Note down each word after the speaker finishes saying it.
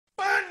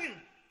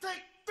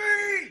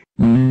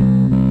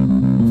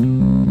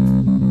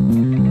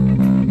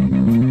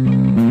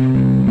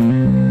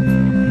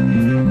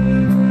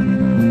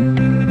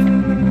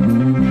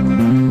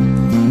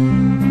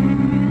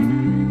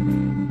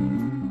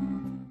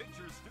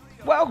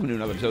Welcome to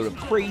another episode of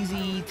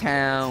Crazy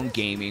Town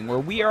Gaming, where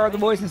we are the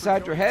voice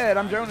inside your head.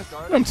 I'm Jonas.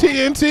 I'm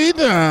TNT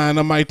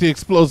Dinomight, the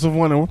explosive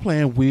one, and we're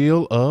playing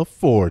Wheel of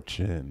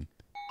Fortune.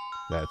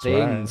 That's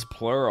Things, right.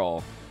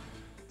 plural.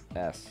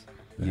 S.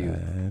 U.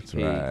 That's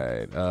P.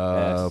 right.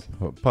 S.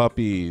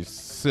 Puppies.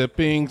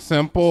 Sipping.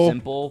 Simple.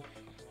 Simple.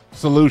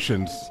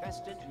 Solutions.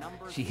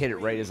 She hit it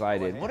right as I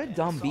did. What a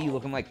dumb bee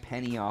looking like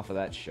Penny off of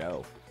that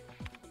show.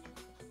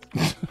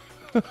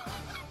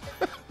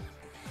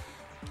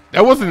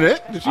 That wasn't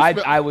it? Did she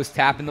I was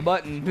tapping the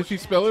button. Did she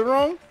spell it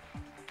wrong?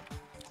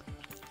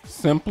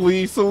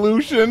 Simply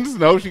Solutions.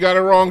 No, she got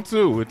it wrong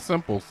too. It's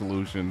Simple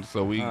Solutions,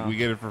 so we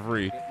get it for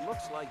free.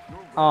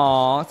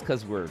 Aw, it's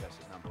because we're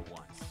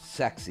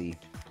sexy.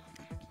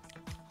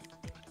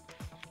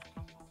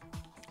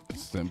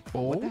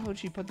 Simple. What the hell did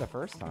she put the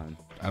first time?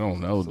 I don't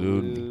know,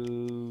 dude.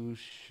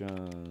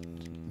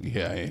 Solution.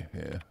 Yeah.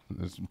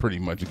 It's pretty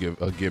much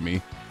a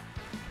gimme.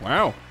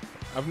 Wow.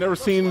 I've never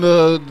seen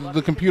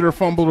the computer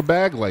fumble the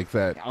bag like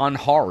that. On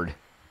hard.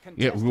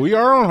 Yeah, we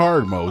are on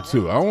hard mode,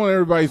 too. I don't want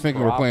everybody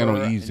thinking we're playing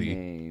on easy.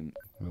 Name.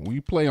 We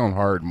play on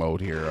hard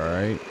mode here, all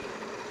right?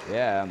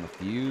 Yeah, on the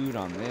feud,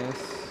 on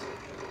this.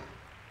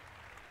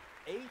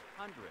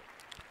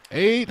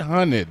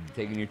 800.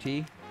 Taking your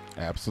tea?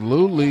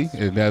 Absolutely.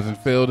 It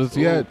hasn't failed us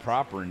yet.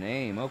 Proper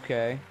name,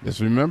 okay. Just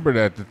remember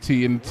that the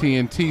T in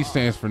TNT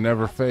stands for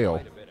never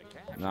fail.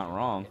 Not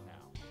wrong.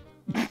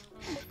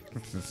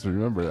 Just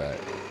remember that.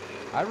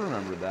 I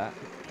remember that.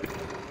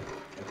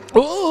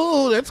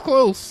 Oh, that's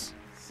close.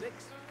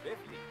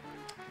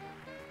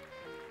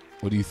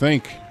 What do you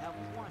think?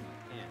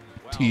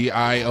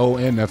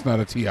 T-I-O-N. That's not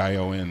a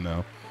T-I-O-N,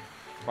 though.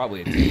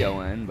 Probably a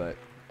T-O-N, but...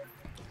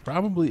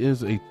 Probably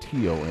is a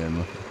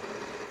T-O-N.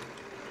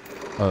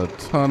 A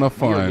ton of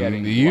fun. You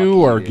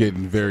You are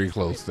getting very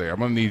close there. I'm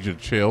going to need you to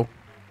chill.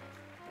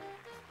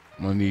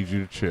 I'm going to need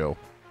you to chill.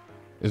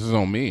 This is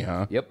on me,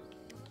 huh? Yep.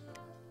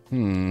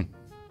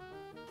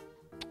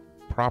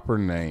 Proper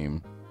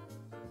name.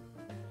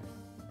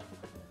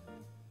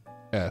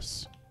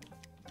 S.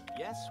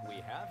 Yes, we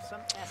have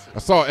some S's. I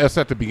saw S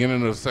at the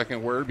beginning of the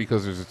second word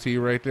because there's a T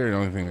right there. The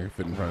only thing that can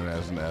fit in front of that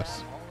is an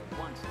S.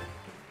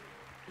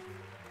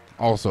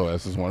 Also,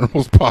 S is one of the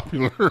most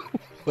popular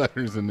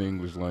letters in the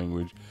English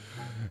language.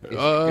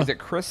 Is it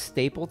Chris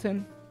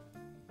Stapleton?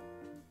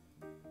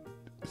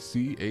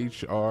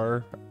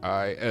 C-H-R-I.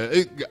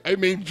 I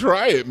mean,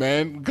 try it,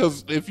 man.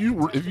 Because if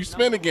you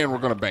spin again, we're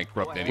gonna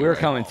bankrupt anyway. We're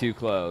coming too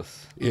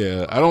close.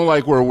 Yeah, I don't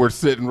like where we're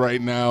sitting right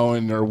now,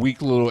 and our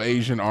weak little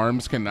Asian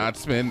arms cannot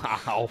spin.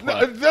 Ow. No,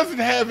 it doesn't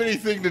have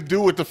anything to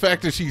do with the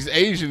fact that she's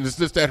Asian. It's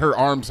just that her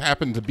arms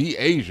happen to be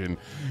Asian.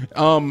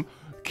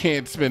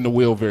 Can't spin the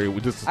wheel very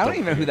well. I don't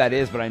even know who that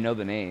is, but I know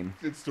the name.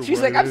 She's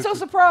right, like, I'm so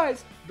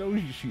surprised. No,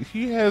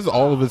 he has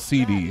all of his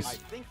CDs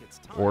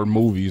or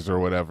movies or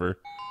whatever.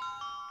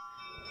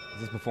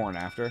 Is this before and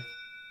after?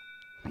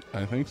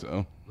 I think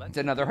so. It's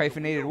another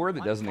hyphenated word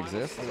that doesn't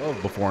exist. I love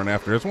before and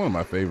after. It's one of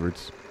my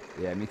favorites.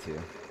 Yeah, me too.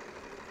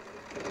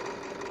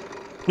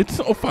 It's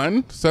so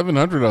fun.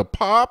 700 a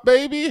pop,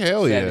 baby.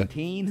 Hell yeah.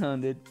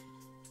 1,700.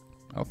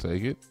 I'll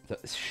take it.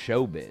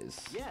 Showbiz.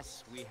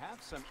 Yes, we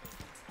have some.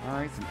 All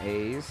right, some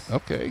A's.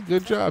 Okay,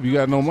 good job. You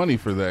got no money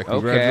for that. Okay,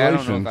 Congratulations. I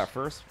don't know what that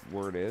first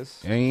word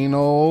is.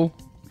 Anal.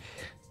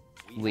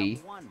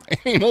 Lee.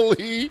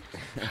 Anally.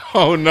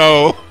 Oh,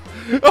 no.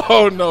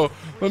 Oh, no.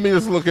 Let me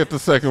just look at the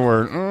second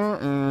word.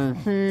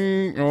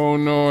 Oh,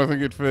 no. I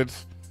think it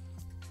fits.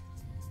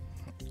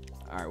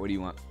 All right, what do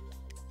you want?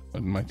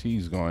 My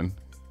T's gone.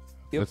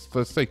 Yep.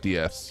 Let's take the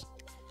S.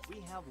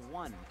 We have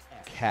one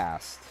S.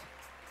 Cast.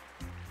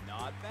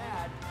 Not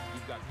bad.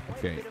 You've got quite a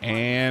Okay. bit of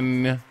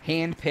And.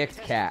 Hand-picked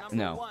cat.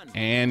 No.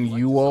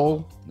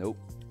 Annual. Nope.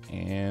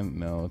 And.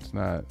 No, it's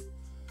not.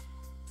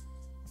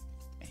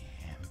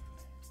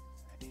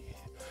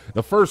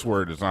 The first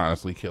word is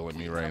honestly killing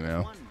me right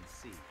now. one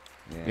C.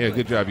 Yeah,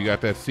 good job. You got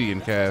that C in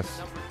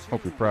cast.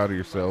 Hope you're proud of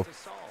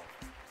yourself.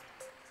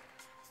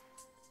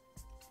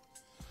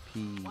 P.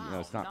 No,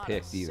 it's not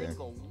picked either.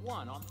 Single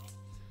one on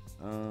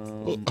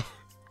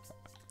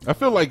I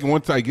feel like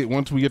once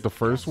we get the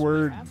first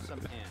word. have some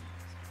N's.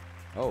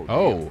 Oh.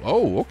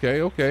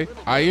 Damn. Okay.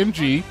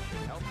 ING.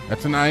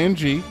 That's an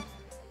ING.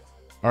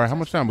 All right, how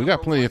much time? We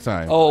got plenty of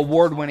time. Oh,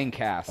 award-winning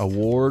cast.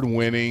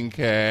 Award-winning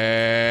cast.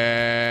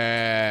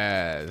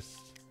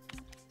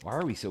 Why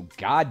are we so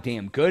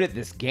goddamn good at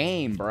this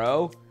game,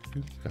 bro?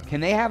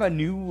 Can they have a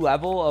new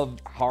level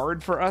of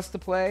hard for us to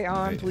play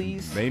on,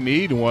 please? They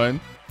need one.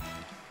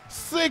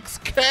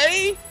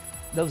 6K?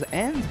 Those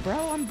ends,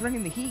 bro. I'm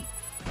bringing the heat.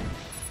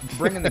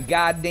 Bringing the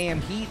goddamn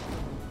heat.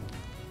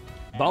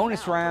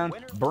 Bonus round.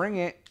 Bring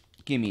it.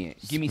 Give me it.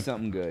 Give me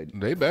something good.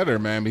 They better,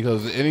 man,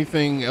 because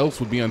anything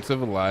else would be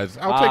uncivilized.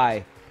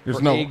 There's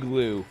for no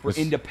igloo. For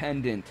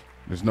independent.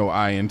 There's no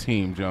I in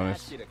team,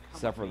 Jonas.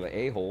 Except for the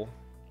a-hole.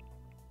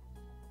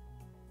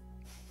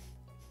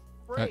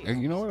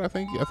 You know what? I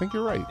think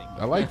you're right.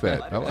 I like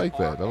that. I like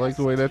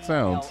the way that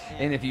sounds.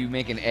 And if you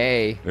make an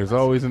A. There's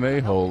always an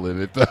a-hole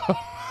in it, though.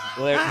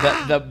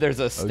 Well, there's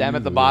a stem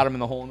at the bottom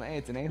and the hole in the A.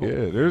 It's an A-hole.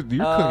 Yeah, you're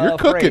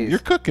cooking. Phrase. You're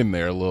cooking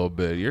there a little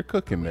bit. You're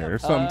cooking there.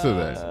 There's something to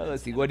that.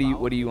 Let's see. What do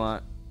you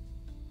want?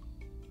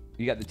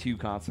 You got the two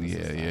consonants.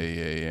 Yeah.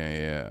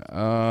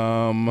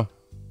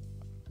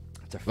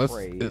 It's a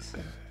phrase.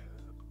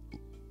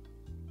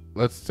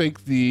 Let's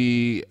take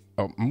the.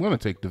 Oh, I'm gonna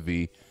take the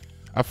V.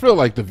 I feel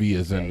like the V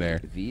is in there.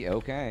 V.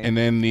 Okay. And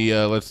then the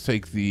let's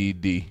take the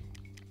D.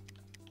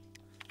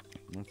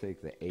 I'm gonna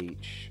take the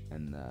H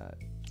and the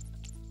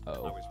O.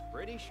 I was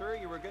pretty sure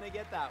you were going to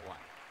get that one.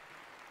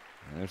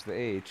 And there's the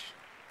H.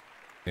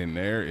 And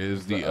there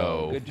is the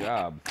O. Good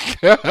job.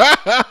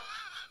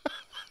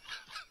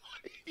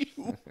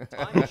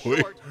 Time is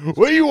short.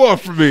 What do you want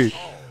from me?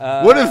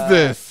 What is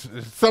this?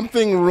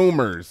 Something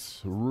rumors.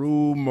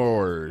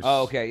 Rumors.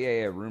 Oh, okay.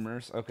 Yeah.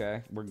 Rumors.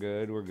 Okay. We're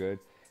good.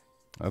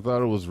 I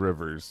thought it was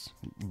rivers,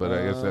 but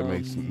I guess that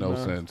makes no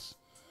sense.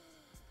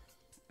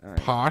 All right.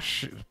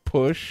 Posh,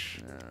 push,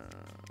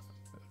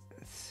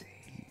 Let's see.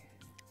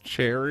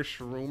 cherish,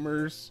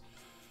 rumors,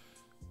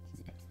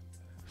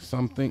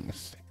 something,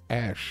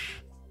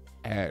 ash.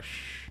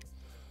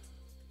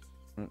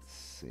 Let's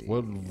see.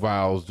 What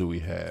vowels do we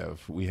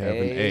have? We have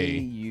an A.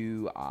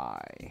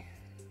 A-U-I.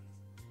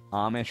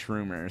 Amish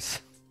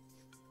rumors.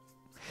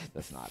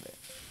 That's not it.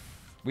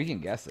 We can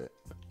guess it,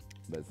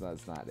 but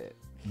that's not it.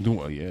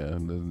 Well, yeah,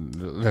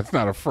 that's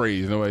not a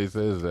phrase. Nobody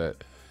says that.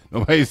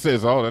 Nobody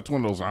says, "Oh, that's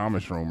one of those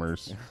Amish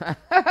rumors."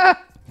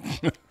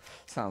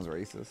 Sounds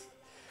racist.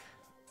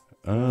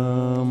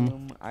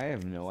 I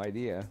have no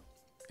idea.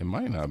 It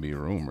might not be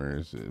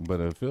rumors,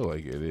 but I feel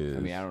like it is. I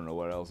mean, I don't know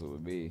what else it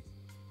would be.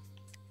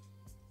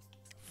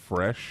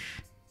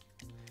 Fresh.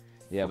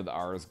 Yeah, but the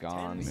R is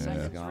gone. 10 It's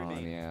seconds gone.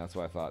 remaining. Yeah, that's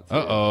what I thought. Too.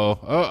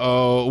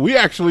 Uh-oh. We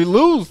actually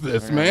lose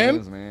this, We're gonna man.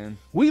 lose, man.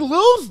 We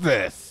lose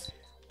this.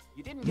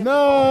 You didn't get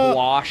No.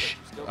 Wash.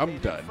 I'm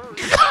done. Most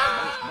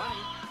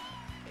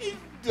money.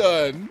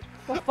 Done.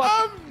 The fuck?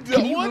 I'm done.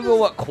 Can you Google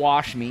what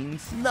quash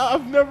means? No,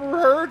 I've never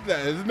heard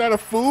that. Isn't that a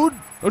food?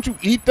 Don't you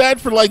eat that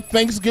for like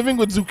Thanksgiving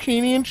with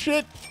zucchini and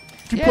shit?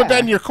 You put that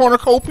in your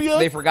cornucopia?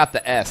 They forgot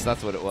the S.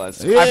 That's what it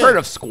was. Yeah. I've heard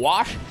of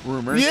squash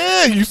rumors.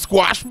 Yeah, you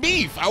squash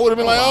beef. I would have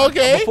been like,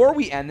 okay. Before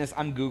we end this,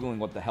 I'm Googling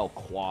what the hell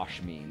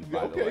quash means,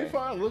 by the Okay, way.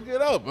 fine. Look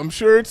it up. I'm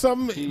sure it's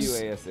something.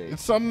 Q-U-A-S-H.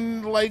 It's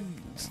something like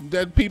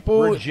that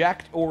people.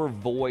 Reject or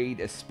void,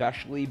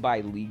 especially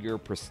by legal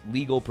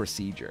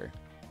procedure.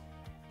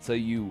 So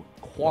you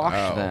quash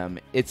Wow. them.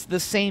 It's the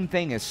same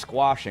thing as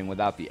squashing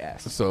without the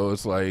S. So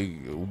it's like,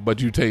 but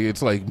you take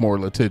it's like more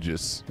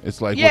litigious. It's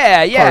like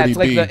Yeah, with yeah. Cardi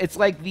It's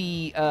like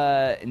B.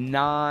 the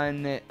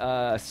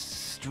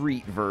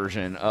non-street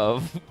version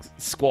of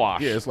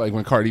squash. Yeah, it's like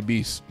when Cardi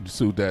B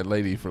sued that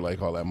lady for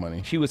like all that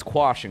money. She was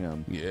quashing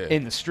them. Yeah.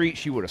 In the street,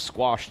 she would have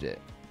squashed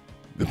it.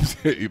 But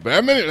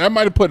I mean, that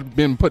might have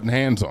been putting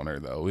hands on her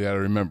though. We got to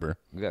remember.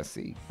 We gotta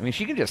see. I mean,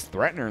 she can just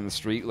threaten her in the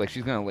street. Like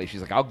she's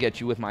like, "I'll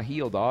get you with my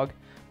heel, dog."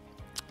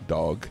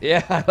 Dog.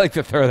 Yeah, I like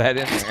to throw that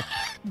in there.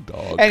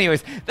 Dog.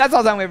 Anyways, that's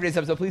all the time we have for today's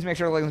episode. Please make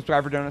sure to like and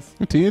subscribe for Jonas.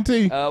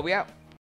 TNT. We out.